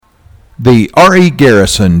The R.E.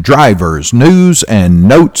 Garrison Drivers News and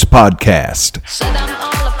Notes Podcast. Said I'm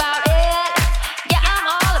all about it. Yeah, I'm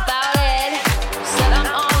all about it. Said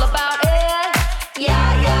I'm all about it.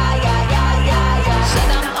 Yeah, yeah, yeah, yeah, yeah, yeah.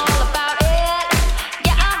 Said I'm all about it.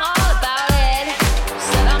 Yeah, I'm all about it.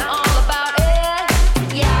 Said I'm all about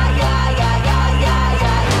it. Yeah, yeah, yeah, yeah, yeah,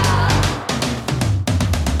 yeah,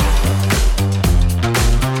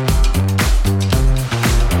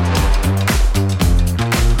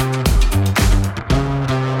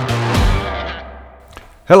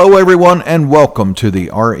 Hello, everyone, and welcome to the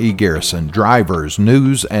R.E. Garrison Drivers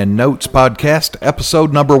News and Notes Podcast,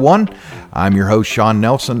 episode number 1. I'm your host, Sean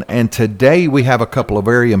Nelson, and today we have a couple of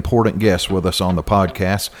very important guests with us on the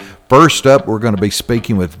podcast. First up, we're going to be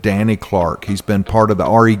speaking with Danny Clark. He's been part of the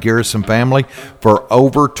R.E. Garrison family for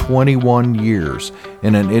over 21 years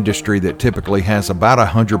in an industry that typically has about a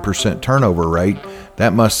 100% turnover rate.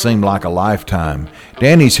 That must seem like a lifetime.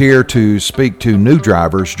 Danny's here to speak to new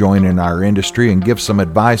drivers joining our industry and give some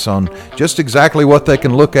advice on just exactly what they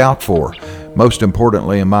can look out for. Most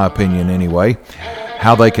importantly, in my opinion anyway,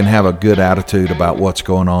 how they can have a good attitude about what's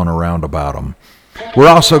going on around about them. We're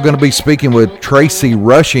also going to be speaking with Tracy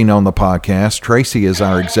Rushing on the podcast. Tracy is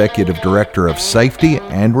our Executive Director of Safety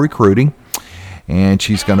and Recruiting, and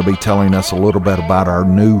she's going to be telling us a little bit about our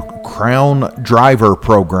new Crown Driver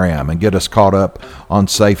program and get us caught up on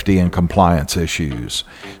safety and compliance issues.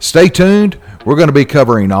 Stay tuned. We're going to be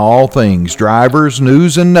covering all things drivers,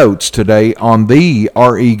 news, and notes today on the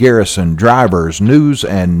R.E. Garrison Drivers News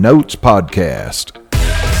and Notes Podcast.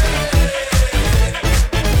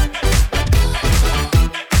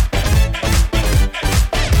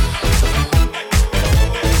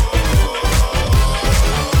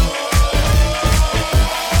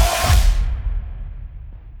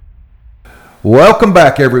 Welcome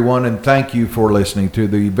back, everyone, and thank you for listening to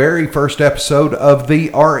the very first episode of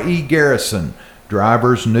the R.E. Garrison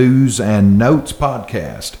Drivers News and Notes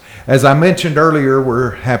Podcast. As I mentioned earlier,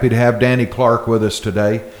 we're happy to have Danny Clark with us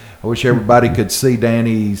today. I wish everybody could see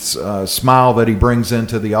Danny's smile that he brings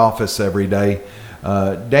into the office every day.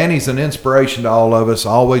 Danny's an inspiration to all of us,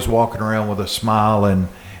 always walking around with a smile. And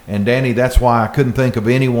Danny, that's why I couldn't think of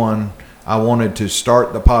anyone I wanted to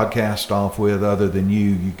start the podcast off with other than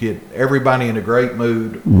you. You get everybody in a great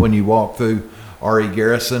mood when you walk through R.E.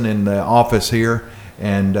 Garrison in the office here.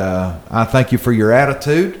 And I thank you for your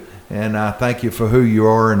attitude, and I thank you for who you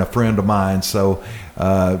are and a friend of mine. So,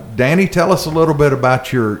 Danny, tell us a little bit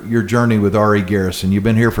about your journey with R.E. Garrison. You've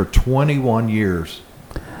been here for 21 years.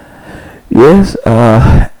 Yes,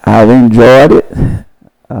 I've enjoyed it.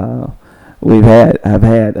 I've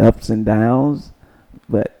had ups and downs.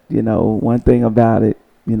 But, you know, one thing about it,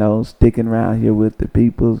 you know, sticking around here with the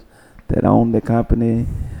people that own the company,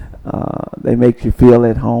 they make you feel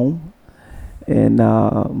at home. And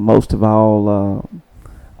most of all,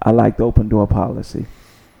 I like the open door policy.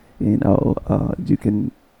 You know, you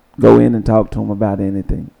can go in and talk to them about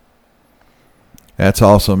anything. That's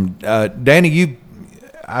awesome. Danny,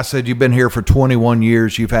 I said you've been here for 21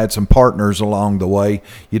 years. You've had some partners along the way.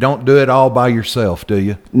 You don't do it all by yourself, do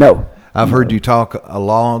you? No. I've heard you talk a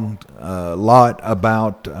lot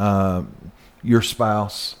about your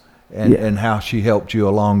spouse and how she helped you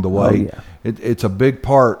along the way. Oh, yeah. It's a big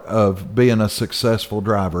part of being a successful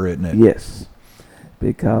driver, isn't it? Yes,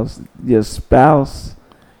 because your spouse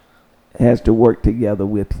has to work together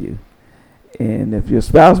with you. And if your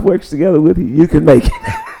spouse works together with you, you can make it.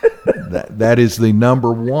 That is the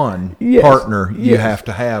number one partner you have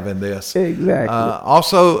to have in this. Exactly.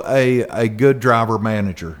 Also, a good driver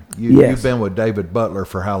manager. You've been with David Butler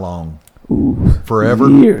for how long? Ooh, forever?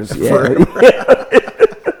 Years, yeah. Forever.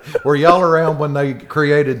 Were y'all around when they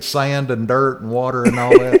created sand and dirt and water and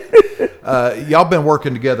all that? Y'all been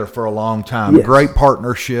working together for a long time. Yes. Great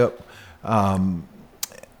partnership.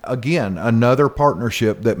 Again, another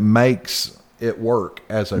partnership that makes it work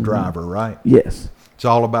as a driver, right? Yes. It's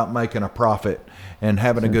all about making a profit, and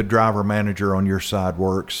having a good driver manager on your side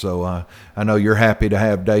works. So I know you're happy to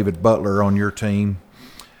have David Butler on your team.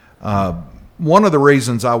 One of the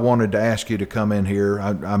reasons I wanted to ask you to come in here,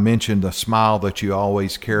 I mentioned the smile that you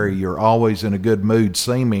always carry. You're always in a good mood,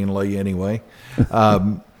 seemingly anyway.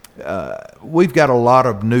 We've got a lot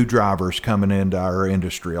of new drivers coming into our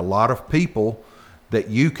industry. A lot of people that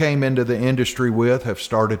you came into the industry with have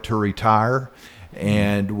started to retire,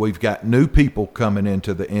 and we've got new people coming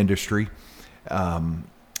into the industry.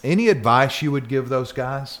 Any advice you would give those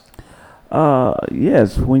guys?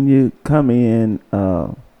 Yes, when you come in,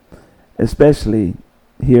 especially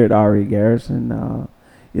here at R.E. Garrison,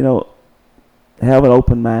 you know, have an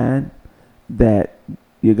open mind that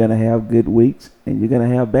you're going to have good weeks and you're going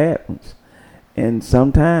to have bad ones. And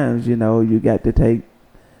sometimes, you got to take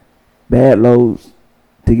bad loads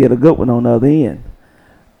to get a good one on the other end.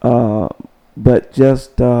 But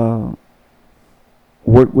just work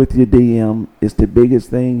with your DM is the biggest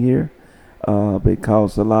thing here,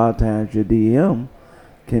 because a lot of times your DM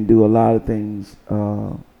can do a lot of things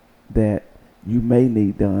that you may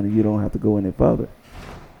need done, and you don't have to go any further.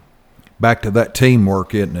 Back to that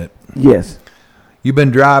teamwork, isn't it? Yes. You've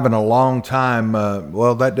been driving a long time.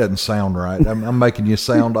 Well, that doesn't sound right. I'm making you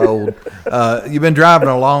sound old. You've been driving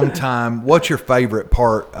a long time. What's your favorite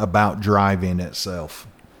part about driving itself?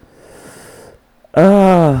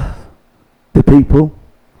 The people,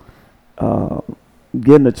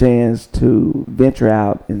 getting a chance to venture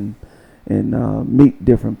out and meet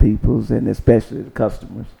different peoples, and especially the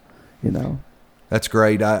customers, That's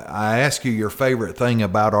great. I asked you your favorite thing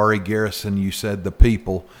about R.E. Garrison. You said the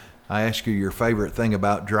people. I asked you your favorite thing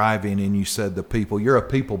about driving, and you said the people. You're a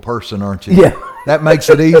people person, aren't you? Yeah. That makes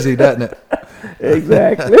it easy, doesn't it?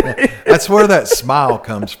 Exactly. That's where that smile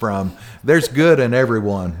comes from. There's good in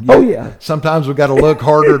everyone. Oh, yeah. Sometimes we've got to look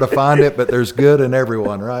harder to find it, but there's good in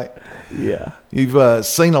everyone, right? Yeah. You've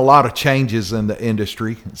seen a lot of changes in the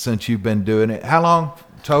industry since you've been doing it. How long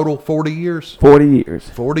total? 40 years? 40 years.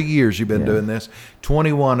 40 years you've been doing this.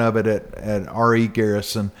 21 of it at R.E.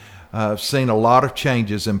 Garrison. I've seen a lot of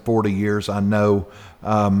changes in 40 years, I know.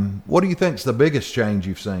 What do you think is the biggest change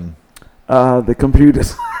you've seen? The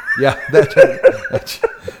computers. Yeah,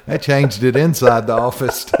 that changed it inside the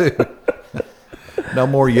office, too. No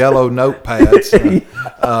more yellow notepads.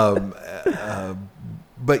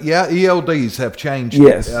 But yeah, ELDs have changed.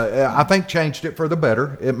 Yes. I think changed it for the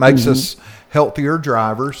better. It makes us healthier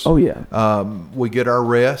drivers. Oh, yeah. We get our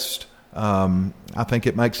rest. I think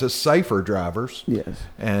it makes us safer drivers. Yes.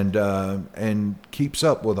 And keeps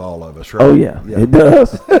up with all of us, right? Oh, yeah. It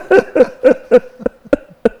does.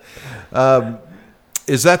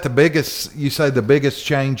 Is that the biggest, you say the biggest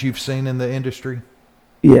change you've seen in the industry?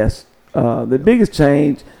 Yes. The biggest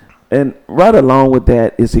change, and right along with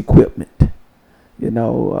that, is equipment.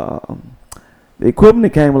 The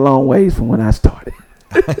equipment came a long ways from when I started.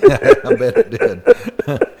 I bet it did.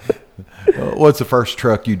 What's the first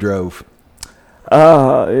truck you drove?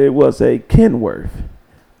 It was a Kenworth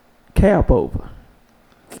cab over.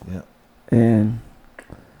 Yeah. And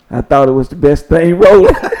I thought it was the best thing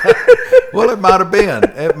rolling. Well, it might have been.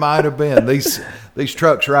 It might have been. These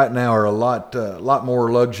trucks right now are a lot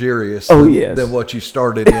more luxurious than what you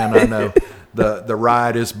started in. I know the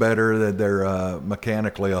ride is better. They're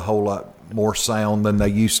mechanically a whole lot more sound than they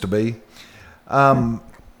used to be.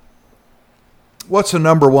 What's the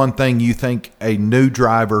number one thing you think a new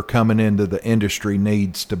driver coming into the industry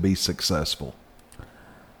needs to be successful?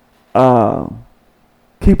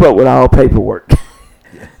 Keep up with all paperwork.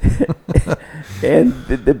 And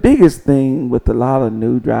the biggest thing with a lot of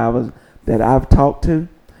new drivers that I've talked to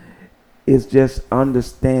is just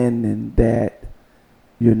understanding that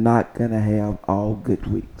you're not going to have all good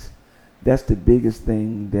weeks. That's the biggest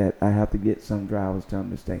thing that I have to get some drivers to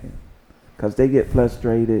understand, because they get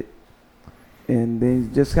frustrated and they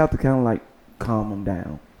just have to kind of like calm them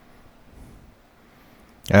down.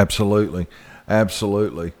 Absolutely.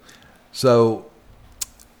 Absolutely. So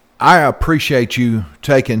I appreciate you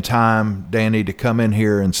taking time, Danny, to come in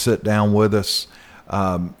here and sit down with us.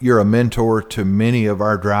 You're a mentor to many of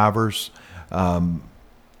our drivers.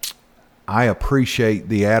 I appreciate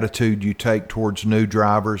the attitude you take towards new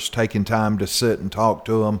drivers, taking time to sit and talk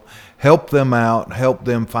to them, help them out, help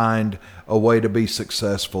them find a way to be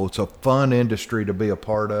successful. It's a fun industry to be a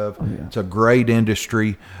part of. Oh, yeah. It's a great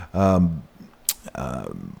industry.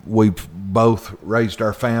 We've both raised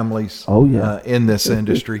our families in this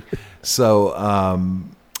industry. So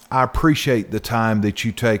I appreciate the time that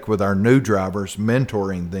you take with our new drivers,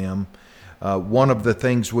 mentoring them. One of the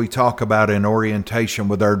things we talk about in orientation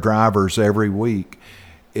with our drivers every week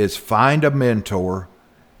is find a mentor,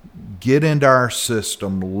 get into our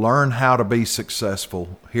system, learn how to be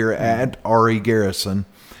successful here at R.E. Garrison,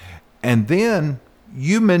 and then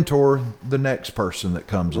you mentor the next person that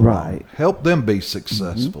comes along. Right. Help them be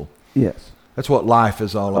successful. Mm-hmm. Yes. That's what life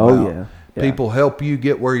is all about. Oh, yeah. People help you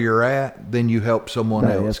get where you're at, then you help someone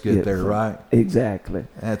else get there, right? Exactly.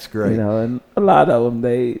 That's great. And a lot of them,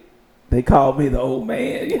 they call me the old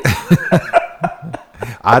man.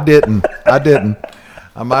 I didn't.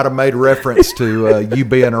 I might have made reference to you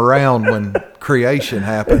being around when creation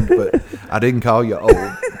happened, but I didn't call you old.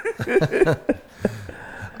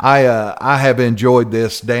 I have enjoyed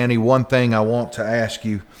this, Danny. One thing I want to ask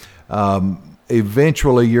you,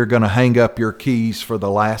 eventually you're going to hang up your keys for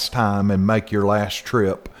the last time and make your last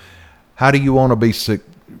trip. How do you want to be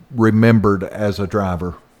remembered as a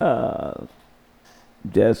driver?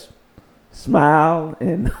 just smile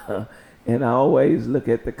and and I always look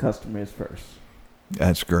at the customers first.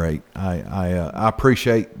 That's great. I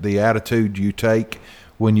appreciate the attitude you take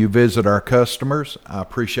when you visit our customers. I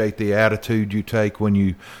appreciate the attitude you take when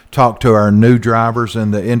you talk to our new drivers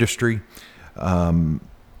in the industry.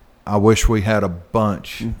 I wish we had a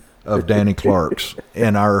bunch of Danny Clarks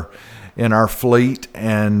in our fleet,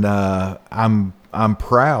 and I'm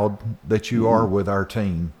proud that you are with our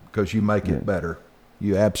team because you make it better.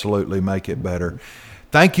 You absolutely make it better.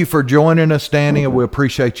 Thank you for joining us, Danny, and we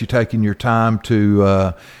appreciate you taking your time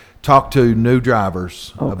to talk to new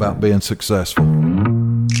drivers about being successful.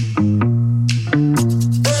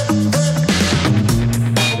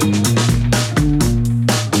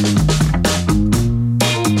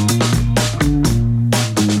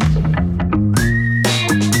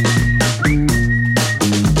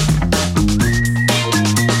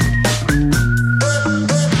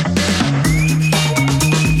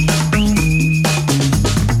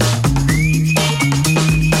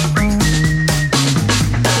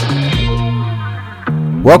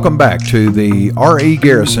 Welcome back to the R.E.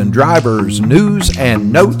 Garrison Drivers News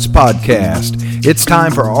and Notes Podcast. It's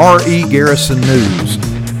time for R.E. Garrison News.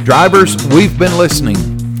 Drivers, we've been listening.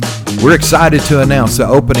 We're excited to announce the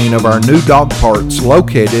opening of our new dog parks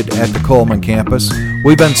located at the Coleman campus.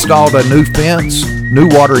 We've installed a new fence, new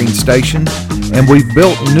watering station, and we've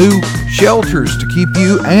built new shelters to keep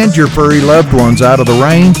you and your furry loved ones out of the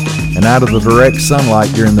rain and out of the direct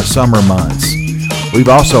sunlight during the summer months. We've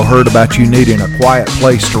also heard about you needing a quiet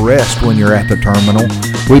place to rest when you're at the terminal.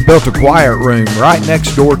 We built a quiet room right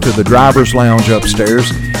next door to the driver's lounge upstairs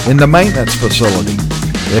in the maintenance facility.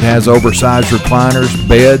 It has oversized recliners,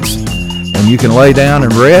 beds, and you can lay down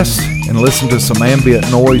and rest and listen to some ambient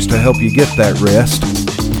noise to help you get that rest.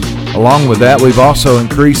 Along with that, we've also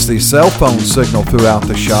increased the cell phone signal throughout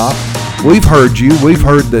the shop. We've heard you. We've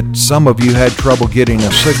heard that some of you had trouble getting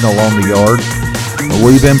a signal on the yard.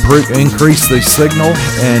 We've increased the signal,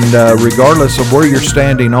 and regardless of where you're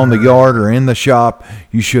standing on the yard or in the shop,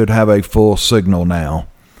 you should have a full signal now.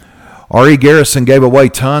 R.E. Garrison gave away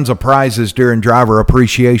tons of prizes during Driver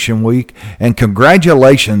Appreciation Week, and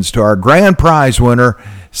congratulations to our grand prize winner,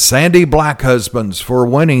 Sandy Blackhusbands, for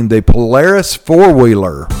winning the Polaris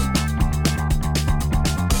 4-wheeler.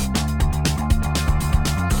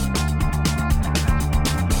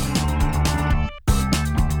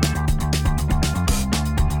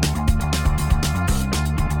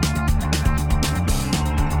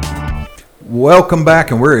 Welcome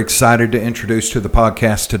back, and we're excited to introduce to the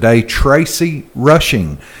podcast today Tracy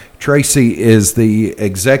Rushing. Tracy is the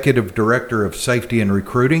Executive Director of Safety and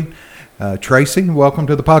Recruiting. Tracy, welcome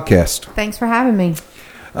to the podcast. Thanks for having me.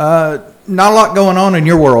 Not a lot going on in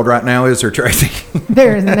your world right now, is there, Tracy?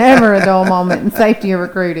 There is never a dull moment in safety or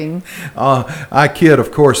recruiting. I kid,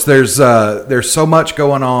 of course. There's so much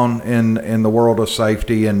going on in the world of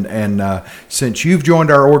safety, and since you've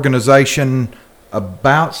joined our organization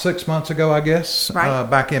about 6 months ago, I guess, right.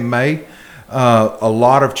 Back in May. A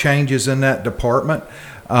lot of changes in that department.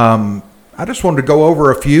 I just wanted to go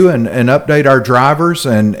over a few and update our drivers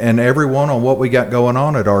and everyone on what we got going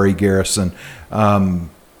on at R.E. Garrison.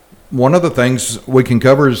 One of the things we can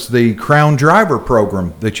cover is the Crown Driver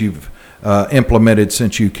program that you've implemented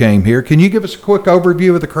since you came here. Can you give us a quick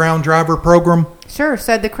overview of the Crown Driver program? Sure.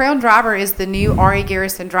 So the Crown Driver is the new R.E.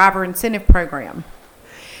 Garrison Driver Incentive Program.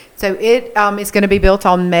 So it is going to be built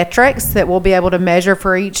on metrics that we'll be able to measure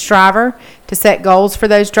for each driver, to set goals for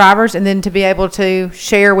those drivers, and then to be able to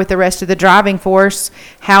share with the rest of the driving force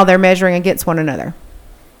how they're measuring against one another.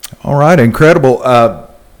 All right, incredible.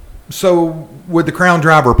 So with the Crown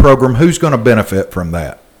Driver program, who's going to benefit from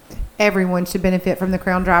that? Everyone should benefit from the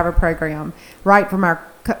Crown Driver program, right from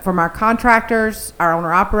our contractors, our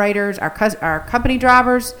owner-operators, our company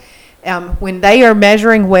drivers. When they are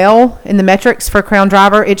measuring well in the metrics for Crown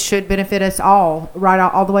Driver, it should benefit us all, right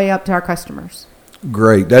all the way up to our customers.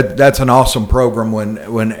 Great. That's an awesome program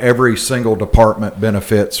when every single department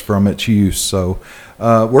benefits from its use. So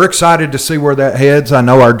we're excited to see where that heads. I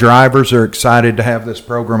know our drivers are excited to have this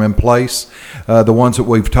program in place. The ones that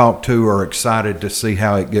we've talked to are excited to see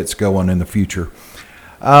how it gets going in the future.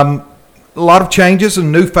 A lot of changes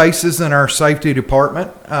and new faces in our safety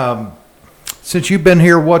department. Since you've been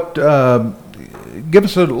here, give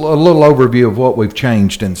us a little overview of what we've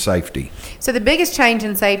changed in safety. So the biggest change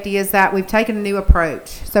in safety is that we've taken a new approach.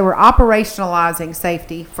 So we're operationalizing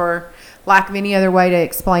safety, for lack of any other way to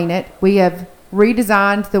explain it. We have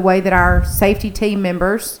redesigned the way that our safety team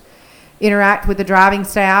members interact with the driving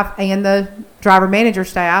staff and the driver manager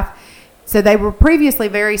staff. So they were previously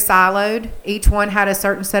very siloed. Each one had a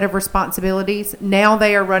certain set of responsibilities. Now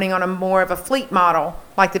they are running on a more of a fleet model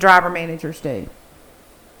like the driver managers do.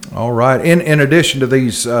 All right. In addition to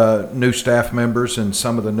these new staff members and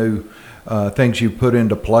some of the new things you put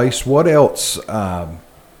into place, what else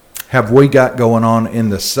have we got going on in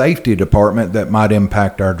the safety department that might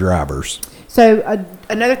impact our drivers? So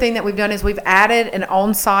another thing that we've done is we've added an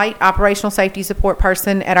on-site operational safety support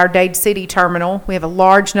person at our Dade City terminal. We have a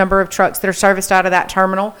large number of trucks that are serviced out of that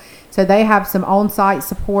terminal. So they have some on-site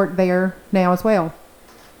support there now as well.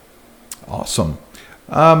 Awesome.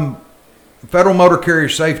 Federal Motor Carrier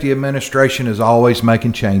Safety Administration is always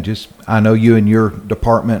making changes. I know you and your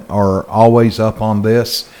department are always up on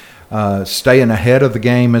this, staying ahead of the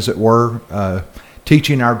game, as it were,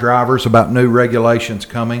 teaching our drivers about new regulations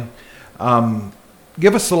coming.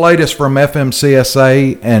 Give us the latest from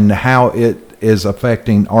FMCSA and how it is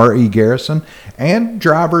affecting RE Garrison and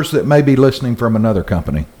drivers that may be listening from another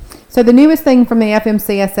company. So the newest thing from the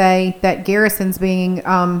FMCSA that Garrison's being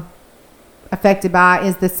affected by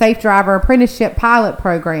is the Safe Driver Apprenticeship Pilot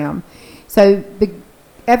Program. So the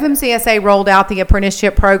FMCSA rolled out the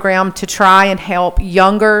apprenticeship program to try and help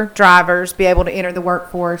younger drivers be able to enter the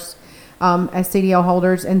workforce as CDL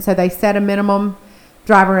holders. And so they set a minimum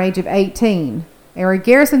driver age of 18. Eric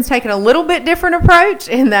Garrison's taken a little bit different approach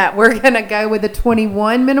in that we're going to go with a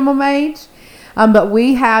 21 minimum age. But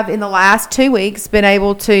we have, in the last 2 weeks, been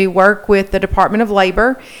able to work with the Department of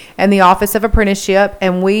Labor and the Office of Apprenticeship,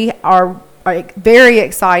 and we are very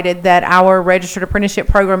excited that our registered apprenticeship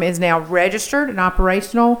program is now registered and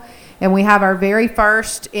operational, and we have our very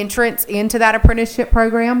first entrance into that apprenticeship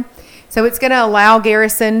program. So it's going to allow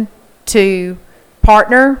Garrison to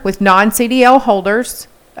partner with non-CDL holders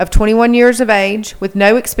of 21 years of age with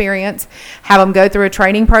no experience, have them go through a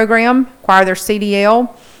training program, acquire their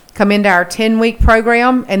CDL, come into our 10-week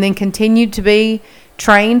program, and then continue to be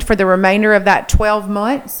trained for the remainder of that 12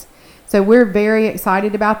 months. So we're very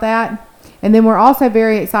excited about that. And then we're also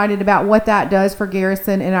very excited about what that does for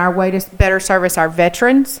Garrison and our way to better service our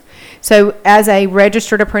veterans. So as a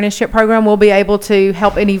registered apprenticeship program, we'll be able to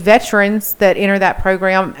help any veterans that enter that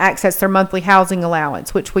program access their monthly housing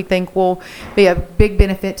allowance, which we think will be a big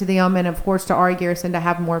benefit to them and, of course, to RE Garrison to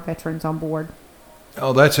have more veterans on board.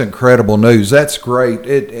 Oh, that's incredible news. That's great.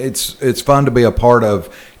 It's fun to be a part of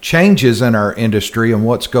changes in our industry and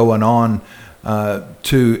what's going on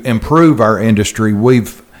to improve our industry.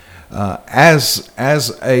 We've as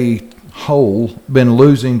a whole been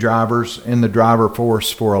losing drivers in the driver force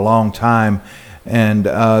for a long time, and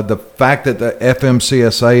the fact that the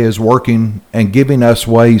FMCSA is working and giving us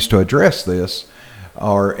ways to address this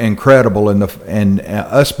are incredible, and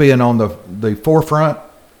us being on the forefront,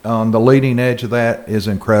 on the leading edge of that, is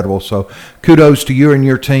incredible. So kudos to you and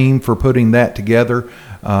your team for putting that together.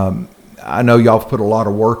 I know y'all have put a lot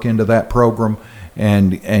of work into that program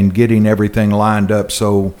and getting everything lined up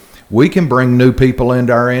so we can bring new people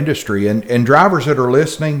into our industry. And drivers that are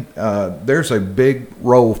listening, there's a big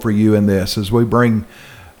role for you in this. As we bring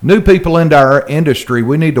new people into our industry,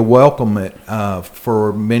 we need to welcome it.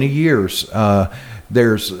 For many years,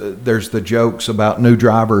 there's the jokes about new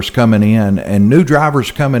drivers coming in, and new drivers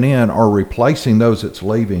coming in are replacing those that's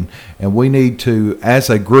leaving. And we need to, as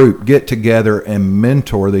a group, get together and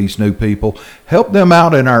mentor these new people, help them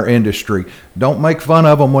out in our industry. Don't make fun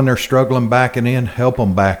of them when they're struggling backing in. Help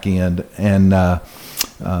them back in. And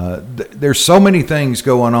there's so many things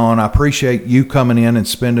going on. I appreciate you coming in and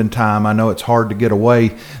spending time. I know it's hard to get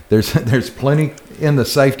away. There's plenty in the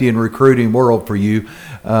safety and recruiting world for you.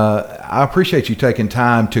 I appreciate you taking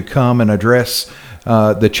time to come and address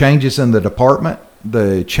the changes in the department,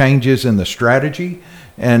 the changes in the strategy,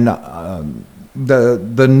 and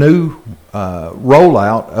the new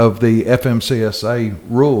rollout of the FMCSA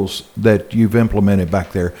rules that you've implemented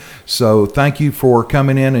back there. So thank you for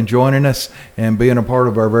coming in and joining us and being a part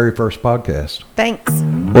of our very first podcast. Thanks.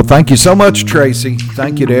 Well, thank you so much, Tracy.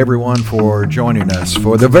 Thank you to everyone for joining us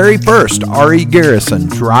for the very first RE Garrison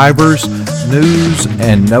Drivers News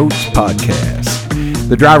and Notes podcast.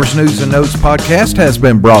 The Drivers News and Notes podcast has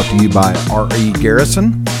been brought to you by RE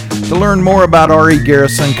Garrison. To learn more about RE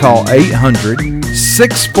Garrison, call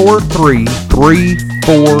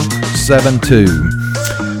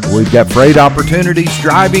 800-643-3472. We've got freight opportunities,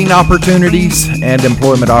 driving opportunities, and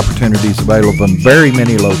employment opportunities available in very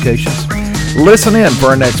many locations. Listen in for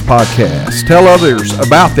our next podcast. Tell others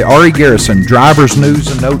about the RE Garrison Drivers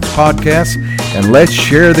News and Notes podcast, and let's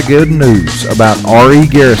share the good news about RE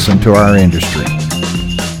Garrison to our industry.